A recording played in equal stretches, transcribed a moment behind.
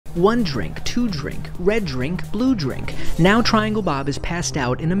1 drink, 2 drink, red drink, blue drink. Now Triangle Bob is passed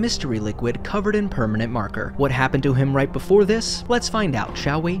out in a mystery liquid covered in permanent marker. What happened to him right before this? Let's find out,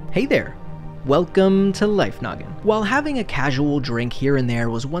 shall we? Hey there! Welcome to Life Noggin. While having a casual drink here and there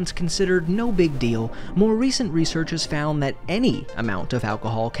was once considered no big deal, more recent research has found that any amount of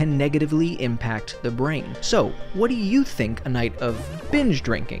alcohol can negatively impact the brain. So, what do you think a night of binge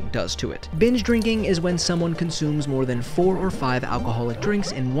drinking does to it? Binge drinking is when someone consumes more than 4 or 5 alcoholic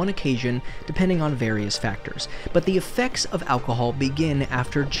drinks in one occasion, depending on various factors. But the effects of alcohol begin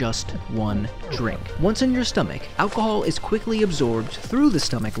after just 1 drink. Once in your stomach, alcohol is quickly absorbed through the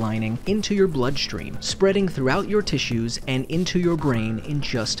stomach lining into your bloodstream, spreading throughout your tissues and into your brain in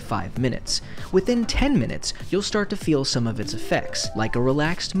just 5 minutes. Within 10 minutes, you'll start to feel some of its effects, like a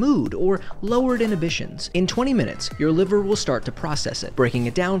relaxed mood or lowered inhibitions. In 20 minutes, your liver will start to process it, breaking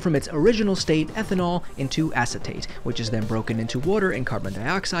it down from its original state, ethanol, into acetate, which is then broken into water and carbon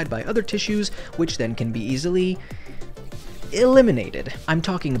dioxide by other tissues, which then can be easily eliminated. I'm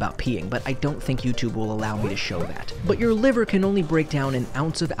talking about peeing, but I don't think YouTube will allow me to show that. But your liver can only break down an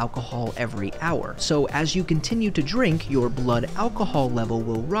ounce of alcohol every hour, so as you continue to drink, your blood alcohol level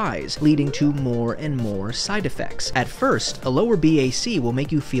will rise, leading to more and more side effects. At first, a lower BAC will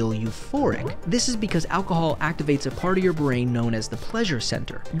make you feel euphoric. This is because alcohol activates a part of your brain known as the pleasure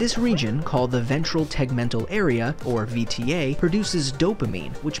center. This region, called the ventral tegmental area, or VTA, produces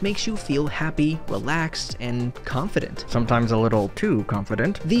dopamine, which makes you feel happy, relaxed, and confident. Sometimes a little too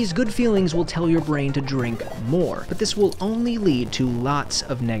confident. These good feelings will tell your brain to drink more, but this will only lead to lots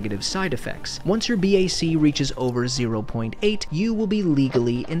of negative side effects. Once your BAC reaches over 0.8, you will be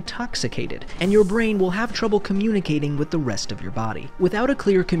legally intoxicated, and your brain will have trouble communicating with the rest of your body. Without a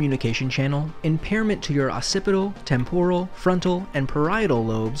clear communication channel, impairment to your occipital, temporal, frontal, and parietal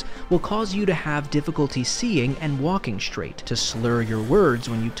lobes will cause you to have difficulty seeing and walking straight, to slur your words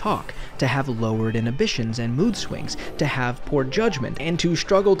when you talk, to have lowered inhibitions and mood swings, to have poor judgment, and to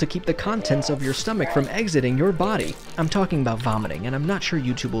struggle to keep the contents of your stomach from exiting your body. I'm talking about vomiting, and I'm not sure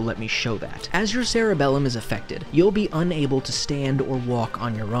YouTube will let me show that. As your cerebellum is affected, you'll be unable to stand or walk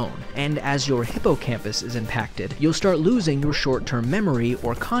on your own, and as your hippocampus is impacted, you'll start losing your short-term memory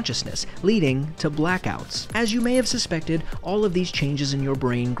or consciousness, leading to blackouts. As you may have suspected, all of these changes in your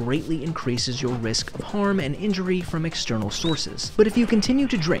brain greatly increases your risk of harm and injury from external sources. But if you continue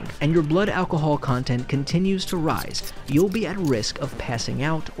to drink, and your blood alcohol content continues to rise, you'll be at risk of passing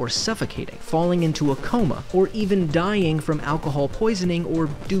out or suffocating, falling into a coma, or even dying from alcohol poisoning or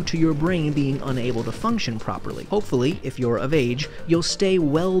due to your brain being unable to function properly. Hopefully, if you're of age, you'll stay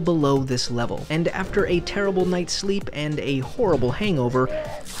well below this level, and after a terrible night's sleep and a horrible hangover,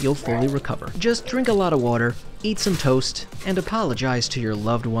 you'll fully recover. Just drink a lot of water, eat some toast, and apologize to your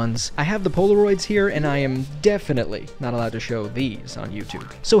loved ones. I have the Polaroids here, and I am definitely not allowed to show these on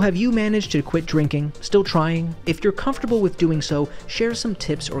YouTube. So have you managed to quit drinking? Still trying? If you're comfortable with doing so, share some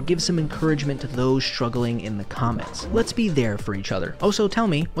tips or give some encouragement to those struggling in the comments. Let's be there for each other. Also, tell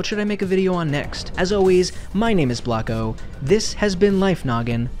me, what should I make a video on next? As always, my name is Blocko. This has been Life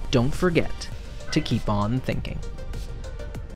Noggin. Don't forget to keep on thinking.